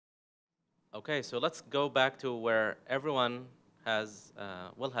Okay, so let's go back to where everyone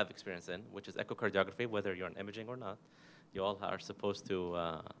will have experience in, which is echocardiography, whether you're in imaging or not. You all are supposed to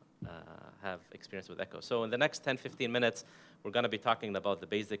have experience with echo. So in the next 10, 15 minutes, we're going to be talking about the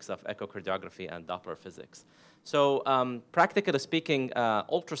basics of echocardiography and Doppler physics. So practically speaking,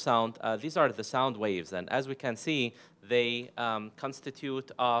 ultrasound, these are the sound waves. And as we can see, they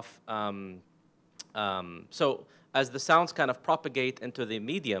constitute of, so as the sounds kind of propagate into the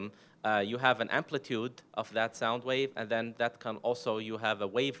medium, you have an amplitude of that sound wave, and then that can also, you have a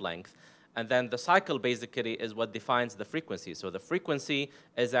wavelength. And then the cycle basically is what defines the frequency. So the frequency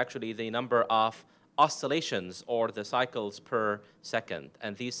is actually the number of oscillations or the cycles per second.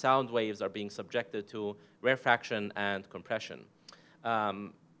 And these sound waves are being subjected to rarefaction and compression.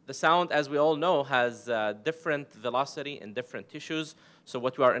 The sound, as we all know, has different velocity in different tissues. So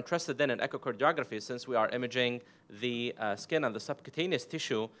what we are interested in echocardiography, since we are imaging the skin and the subcutaneous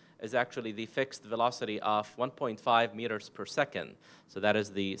tissue, is actually the fixed velocity of 1.5 meters per second. So that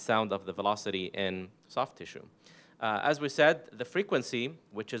is the sound of the velocity in soft tissue. As we said, the frequency,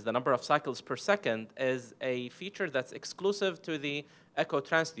 which is the number of cycles per second, is a feature that's exclusive to the echo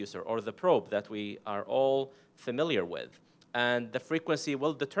transducer, or the probe that we are all familiar with. And the frequency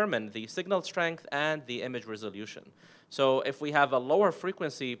will determine the signal strength and the image resolution. So if we have a lower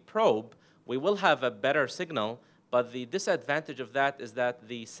frequency probe, we will have a better signal, but the disadvantage of that is that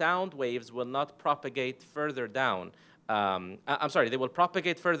the sound waves will not propagate further down. They will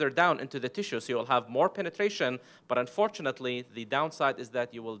propagate further down into the tissue, so you'll have more penetration, but unfortunately, the downside is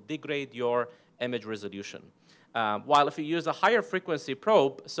that you will degrade your image resolution. While if you use a higher frequency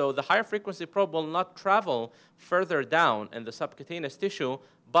probe, so the higher frequency probe will not travel further down in the subcutaneous tissue,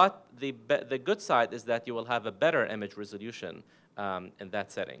 but the good side is that you will have a better image resolution in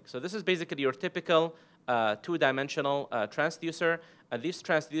that setting. So this is basically your typical two-dimensional transducer. And these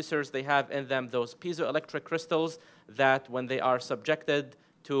transducers, they have in them those piezoelectric crystals that when they are subjected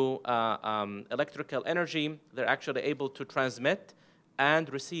to electrical energy, they're actually able to transmit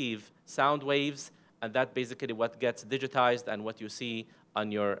and receive sound waves. And that's basically what gets digitized and what you see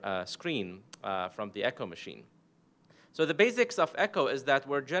on your screen from the echo machine. So the basics of echo is that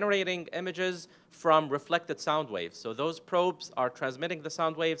we're generating images from reflected sound waves. So those probes are transmitting the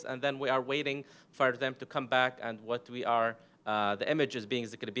sound waves, and then we are waiting for them to come back, and what we are, the image is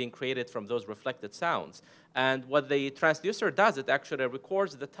being created from those reflected sounds. And what the transducer does, it actually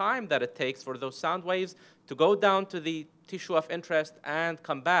records the time that it takes for those sound waves to go down to the tissue of interest and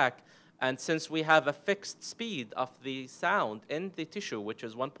come back. And since we have a fixed speed of the sound in the tissue, which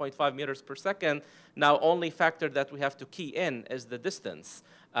is 1.5 meters per second, now only factor that we have to key in is the distance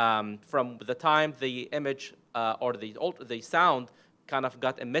from the time the image or the sound kind of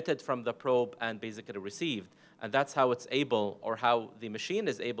got emitted from the probe and basically received. And that's how it's able, or how the machine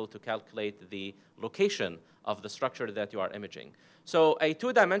is able to calculate the location of the structure that you are imaging. So a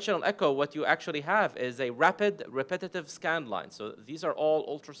two-dimensional echo, what you actually have is a rapid repetitive scan line. So these are all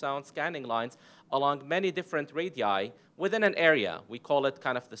ultrasound scanning lines along many different radii within an area. We call it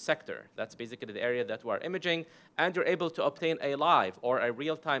kind of the sector. That's basically the area that we are imaging. And you're able to obtain a live or a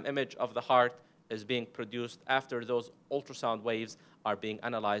real-time image of the heart is being produced after those ultrasound waves are being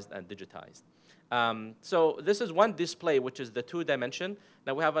analyzed and digitized. So this is one display, which is the two-dimension.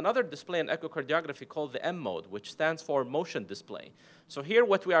 Now we have another display in echocardiography called the M mode, which stands for motion display. So here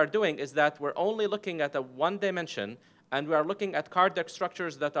what we are doing is that we're only looking at a one dimension, and we are looking at cardiac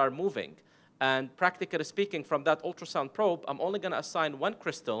structures that are moving. And practically speaking, from that ultrasound probe, I'm only going to assign one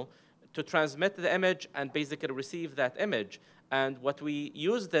crystal to transmit the image and basically receive that image. And what we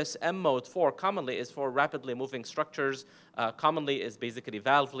use this M mode for commonly is for rapidly moving structures. Commonly is basically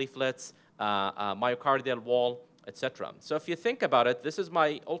valve leaflets, myocardial wall, etc. So if you think about it, this is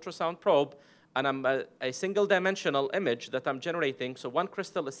my ultrasound probe, and I'm a single-dimensional image that I'm generating. So one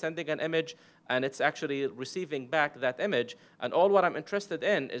crystal is sending an image, and it's actually receiving back that image. And all what I'm interested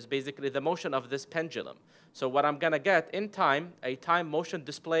in is basically the motion of this pendulum. So what I'm going to get in time, a time motion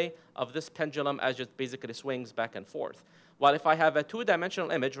display of this pendulum as it basically swings back and forth. While if I have a two-dimensional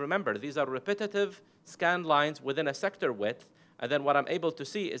image, remember, these are repetitive scan lines within a sector width. And then what I'm able to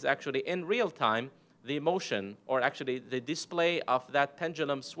see is actually in real time the motion, or actually the display of that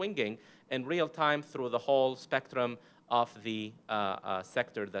pendulum swinging in real time through the whole spectrum of the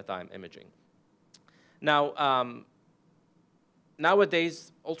sector that I'm imaging. Now,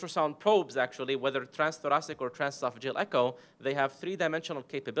 nowadays, ultrasound probes actually, whether transthoracic or transesophageal echo, they have three-dimensional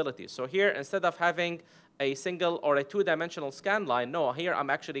capabilities. So here, instead of having a single or a two-dimensional scan line, no, here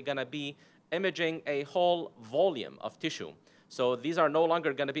I'm actually going to be imaging a whole volume of tissue. So these are no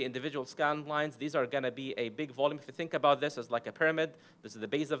longer going to be individual scan lines. These are going to be a big volume. If you think about this as like a pyramid, this is the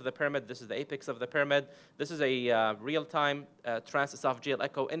base of the pyramid. This is the apex of the pyramid. This is a real-time transesophageal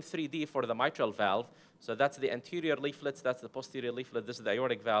echo in 3D for the mitral valve. So that's the anterior leaflets. That's the posterior leaflet. This is the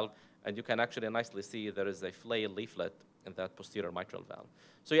aortic valve. And you can actually nicely see there is a flail leaflet in that posterior mitral valve.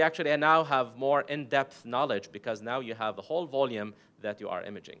 So you actually now have more in-depth knowledge because now you have the whole volume that you are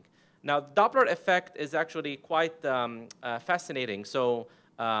imaging. Now, the Doppler effect is actually quite fascinating. So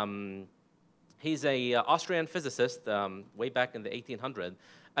he's an Austrian physicist way back in the 1800s.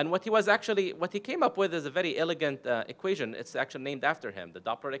 And what he came up with is a very elegant equation. It's actually named after him, the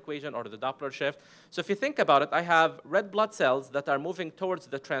Doppler equation or the Doppler shift. So if you think about it, I have red blood cells that are moving towards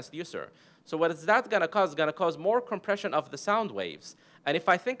the transducer. So what is that going to cause? It's going to cause more compression of the sound waves. And if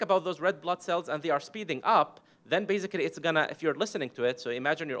I think about those red blood cells and they are speeding up, then basically it's going to, if you're listening to it, so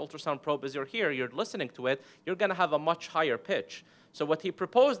imagine your ultrasound probe is here, you're listening to it, you're going to have a much higher pitch. So what he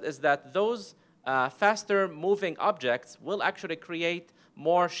proposed is that those faster moving objects will actually create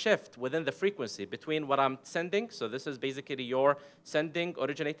more shift within the frequency between what I'm sending. So this is basically your sending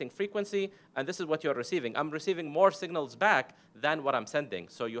originating frequency, and this is what you're receiving. I'm receiving more signals back than what I'm sending.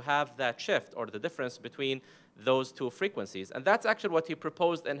 So you have that shift or the difference between those two frequencies. And that's actually what he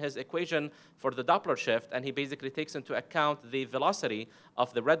proposed in his equation for the Doppler shift, and he basically takes into account the velocity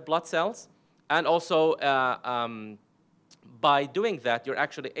of the red blood cells. And also, by doing that, you're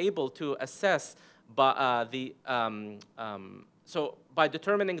actually able to assess so by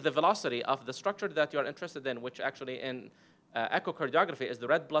determining the velocity of the structure that you're interested in, which actually in echocardiography is the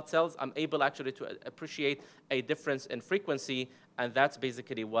red blood cells, I'm able actually to appreciate a difference in frequency, and that's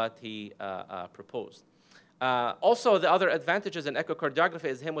basically what he proposed. Also, the other advantages in echocardiography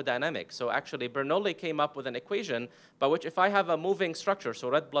is hemodynamics. So actually, Bernoulli came up with an equation by which if I have a moving structure, so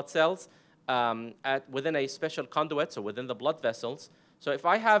red blood cells within a special conduit, so within the blood vessels, so if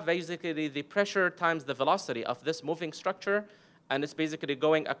I have basically the pressure times the velocity of this moving structure, and it's basically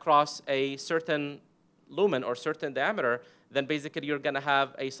going across a certain lumen or certain diameter, then basically you're going to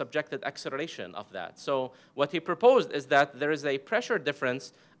have a subjected acceleration of that. So what he proposed is that there is a pressure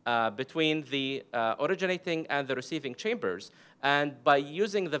difference between the originating and the receiving chambers. And by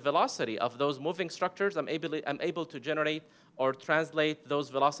using the velocity of those moving structures, I'm able to generate or translate those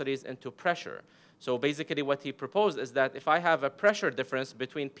velocities into pressure. So basically what he proposed is that if I have a pressure difference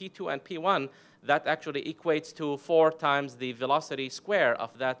between P2 and P1, that actually equates to 4 times the velocity square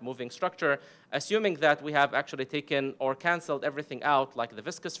of that moving structure, assuming that we have actually taken or canceled everything out, like the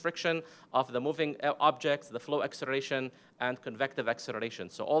viscous friction of the moving objects, the flow acceleration, and convective acceleration.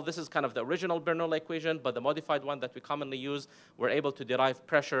 So all this is kind of the original Bernoulli equation, but the modified one that we commonly use, we're able to derive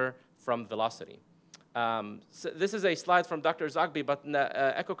pressure from velocity. So this is a slide from Dr. Zogby, but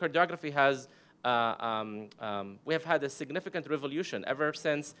echocardiography has we have had a significant revolution ever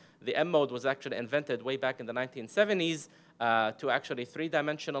since the M mode was actually invented way back in the 1970s to actually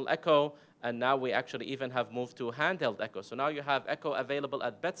 3-dimensional echo, and now we actually even have moved to handheld echo. So now you have echo available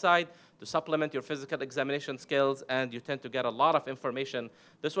at bedside to supplement your physical examination skills, and you tend to get a lot of information.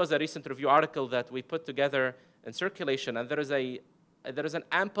 This was a recent review article that we put together in circulation, and there is an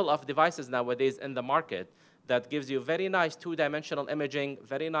ample of devices nowadays in the market that gives you very nice 2-dimensional imaging,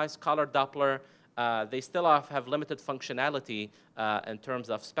 very nice color Doppler. They still have limited functionality in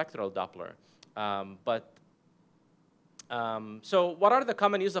terms of spectral Doppler. So what are the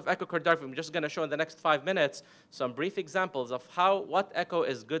common use of echocardiography? I'm just going to show in the next 5 minutes some brief examples of what echo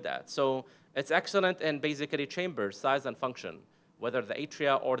is good at. So it's excellent in basically chambers, size and function, whether the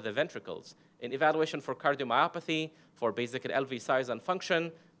atria or the ventricles. In evaluation for cardiomyopathy, for basically LV size and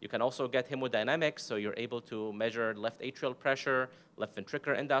function, you can also get hemodynamics, so you're able to measure left atrial pressure, left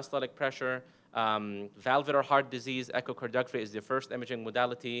ventricular end-diastolic pressure. Valvular heart disease, echocardiography is the first imaging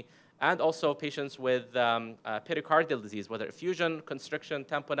modality, and also patients with pericardial disease, whether effusion, constriction,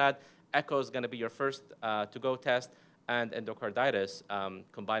 tamponade, echo is going to be your first to-go test, and endocarditis,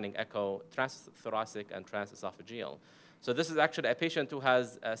 combining echo, transthoracic, and transesophageal. So this is actually a patient who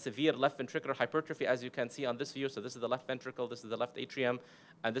has severe left ventricular hypertrophy, as you can see on this view. So this is the left ventricle, this is the left atrium,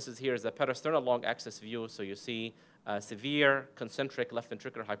 and this is here is a parasternal long axis view. So you see severe concentric left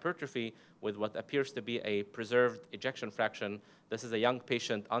ventricular hypertrophy with what appears to be a preserved ejection fraction. This is a young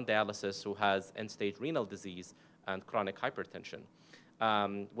patient on dialysis who has end-stage renal disease and chronic hypertension.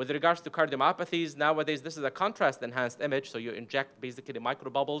 With regards to cardiomyopathies, nowadays this is a contrast-enhanced image, so you inject basically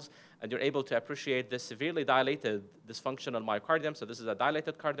microbubbles, and you're able to appreciate this severely dilated dysfunctional myocardium. So this is a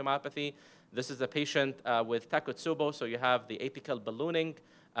dilated cardiomyopathy. This is a patient with Takotsubo, so you have the apical ballooning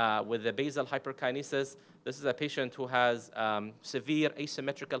with the basal hyperkinesis. This is a patient who has severe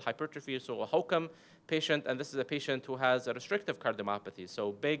asymmetrical hypertrophy, so a HOCM. patient, and this is a patient who has a restrictive cardiomyopathy,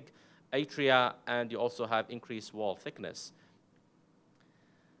 so big atria, and you also have increased wall thickness.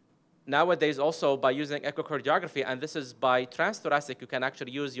 Nowadays, also by using echocardiography, and this is by transthoracic, you can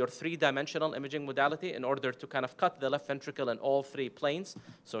actually use your three-dimensional imaging modality in order to kind of cut the left ventricle in all three planes.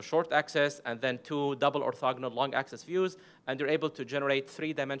 So short axis and then two double orthogonal long axis views, and you're able to generate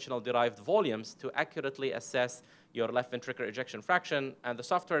three-dimensional derived volumes to accurately assess your left ventricular ejection fraction. And the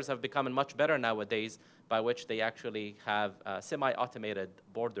softwares have become much better nowadays, by which they actually have semi-automated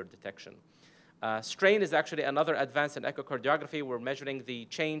border detection. Strain is actually another advance in echocardiography. We're measuring the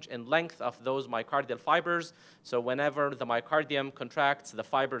change in length of those myocardial fibers. So whenever the myocardium contracts, the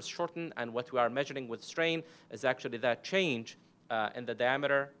fibers shorten, and what we are measuring with strain is actually that change in the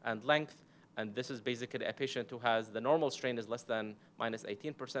diameter and length. And this is basically a patient who has the normal strain is less than minus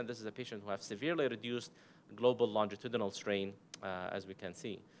 18%. This is a patient who has severely reduced global longitudinal strain, as we can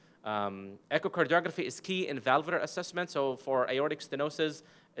see. Echocardiography is key in valvular assessment. So for aortic stenosis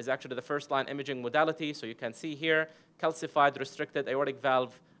is actually the first line imaging modality. So you can see here calcified restricted aortic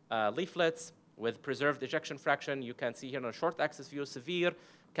valve leaflets with preserved ejection fraction. You can see here on a short axis view severe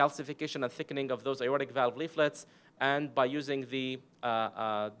calcification and thickening of those aortic valve leaflets. And by using the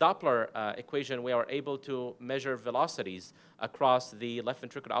Doppler equation, we are able to measure velocities across the left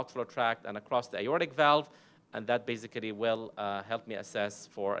ventricular outflow tract and across the aortic valve. And that basically will help me assess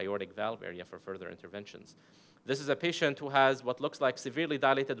for aortic valve area for further interventions. This is a patient who has what looks like severely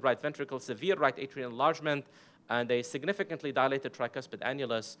dilated right ventricle, severe right atrial enlargement, and a significantly dilated tricuspid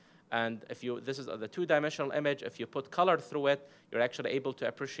annulus. And this is the two-dimensional image. If you put color through it, you're actually able to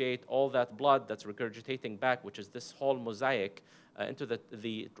appreciate all that blood that's regurgitating back, which is this whole mosaic into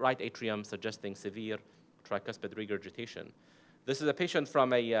the right atrium, suggesting severe tricuspid regurgitation. This is a patient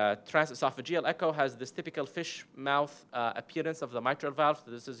from a transesophageal echo, has this typical fish mouth appearance of the mitral valve. So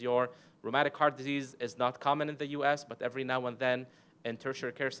this is your rheumatic heart disease. Is not common in the US, but every now and then in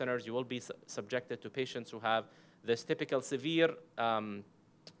tertiary care centers, you will be subjected to patients who have this typical severe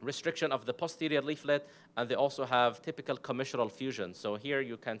restriction of the posterior leaflet, and they also have typical commissural fusion. So here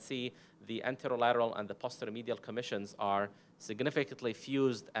you can see the anterolateral and the posteromedial commissions are significantly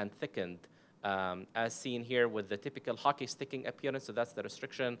fused and thickened, as seen here with the typical hockey sticking appearance. So that's the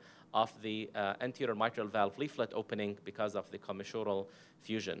restriction of the anterior mitral valve leaflet opening because of the commissural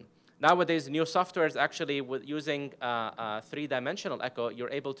fusion. Nowadays, new software is actually with using three-dimensional echo,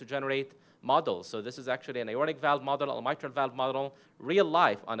 you're able to generate models. So this is actually an aortic valve model, a mitral valve model, real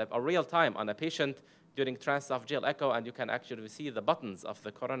life, on a real time on a patient during transesophageal echo, and you can actually see the buttons of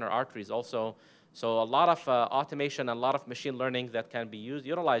the coronary arteries also. So a lot of automation and a lot of machine learning that can be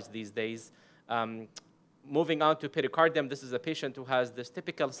utilized these days. Moving on to pericardium, this is a patient who has this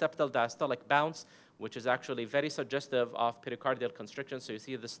typical septal diastolic bounce, which is actually very suggestive of pericardial constriction. So you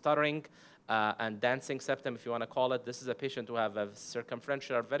see the stuttering and dancing septum, if you want to call it. This is a patient who have a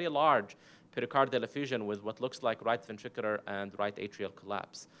circumferential, very large pericardial effusion with what looks like right ventricular and right atrial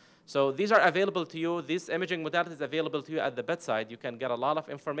collapse. So these are available to you. This imaging modality is available to you at the bedside. You can get a lot of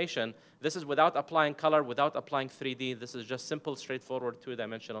information. This is without applying color, without applying 3D. This is just simple, straightforward,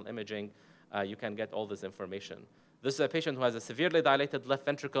 two-dimensional imaging. You can get all this information. This is a patient who has a severely dilated left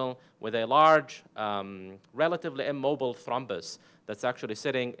ventricle with a large, relatively immobile thrombus that's actually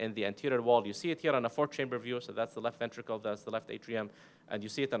sitting in the anterior wall. You see it here on a four-chamber view, so that's the left ventricle, that's the left atrium, and you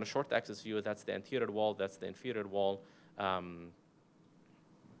see it on a short axis view, that's the anterior wall, that's the inferior wall.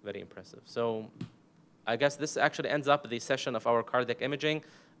 Very impressive. So I guess this actually ends up the session of our cardiac imaging.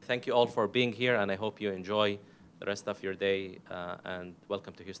 Thank you all for being here, and I hope you enjoy the rest of your day, and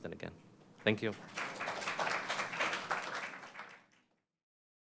welcome to Houston again. Thank you.